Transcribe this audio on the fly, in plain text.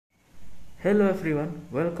Hello everyone,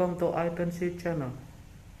 welcome to Aoitenshi channel.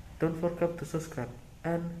 Don't forget to subscribe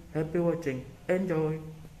and happy watching. Enjoy!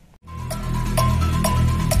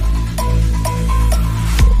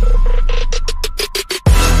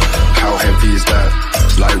 How heavy is that?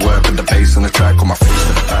 It's light work with the bass on the track, on my face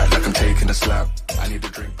to the back like I'm taking a slap. I need a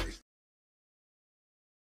drink, please.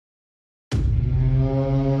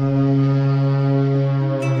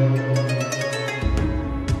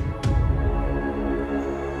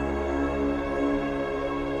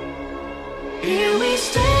 Here we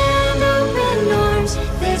stand, open arms.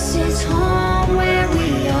 This is home where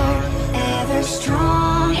we are, ever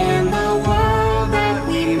strong in the world that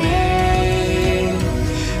we made.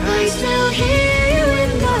 I still hear you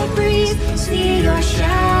in the breeze, see your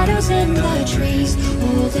shadows in the trees,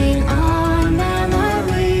 holding on,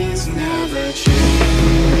 memories never change.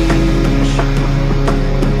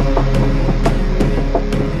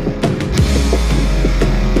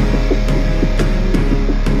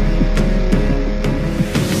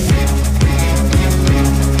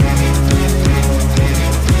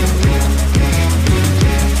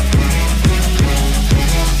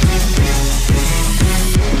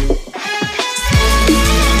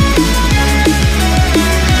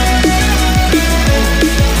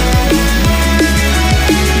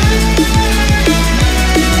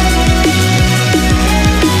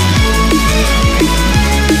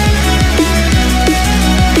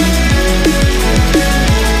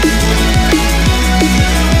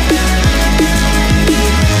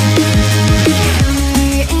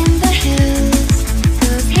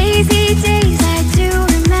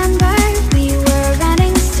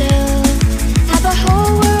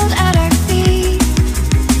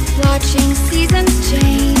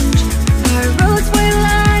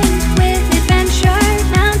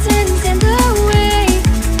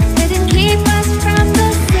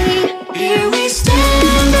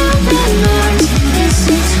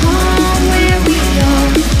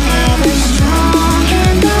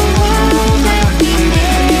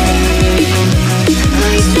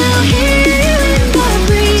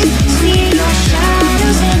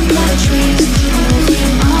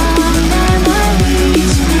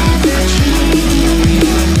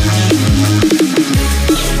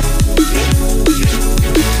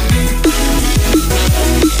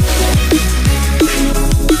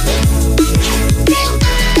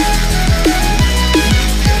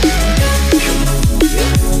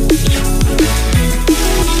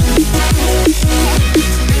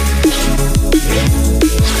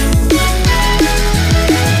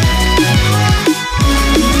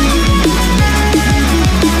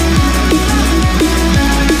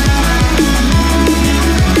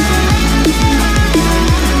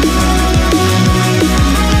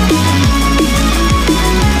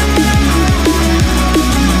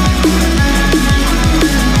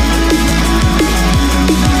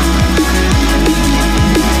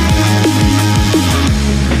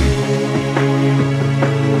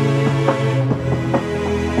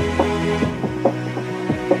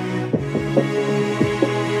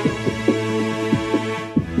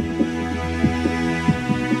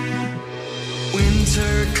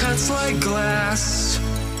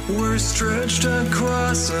 We're stretched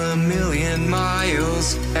across 1,000,000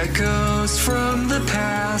 miles, echoes from the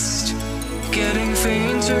past, getting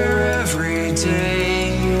fainter every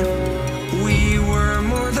day. We were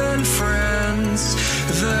more than friends,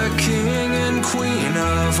 the king and queen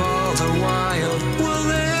of all the wild. We'll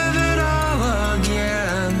live it all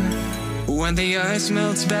again when the ice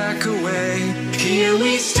melts back away. Here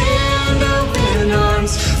we stand, open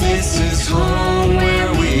arms. This is home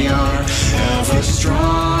where we are, ever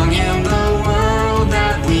strong in the world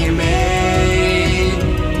that we made.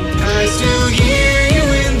 I still hear you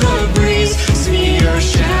in the breeze, see your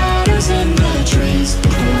shadows in the trees,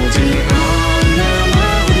 holding on,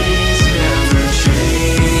 memories never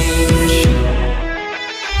change.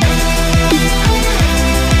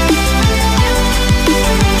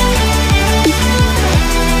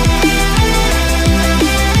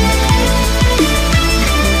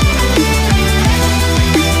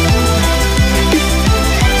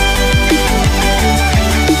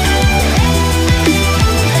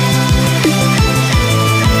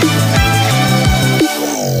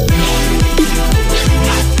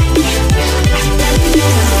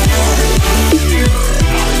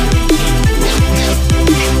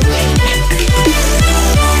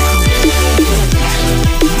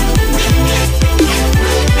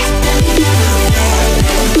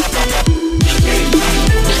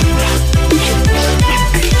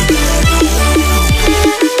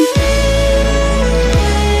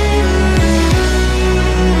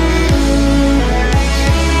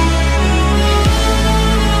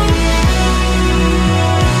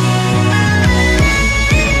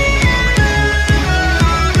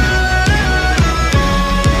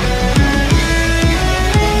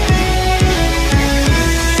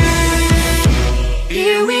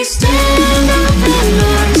 stand.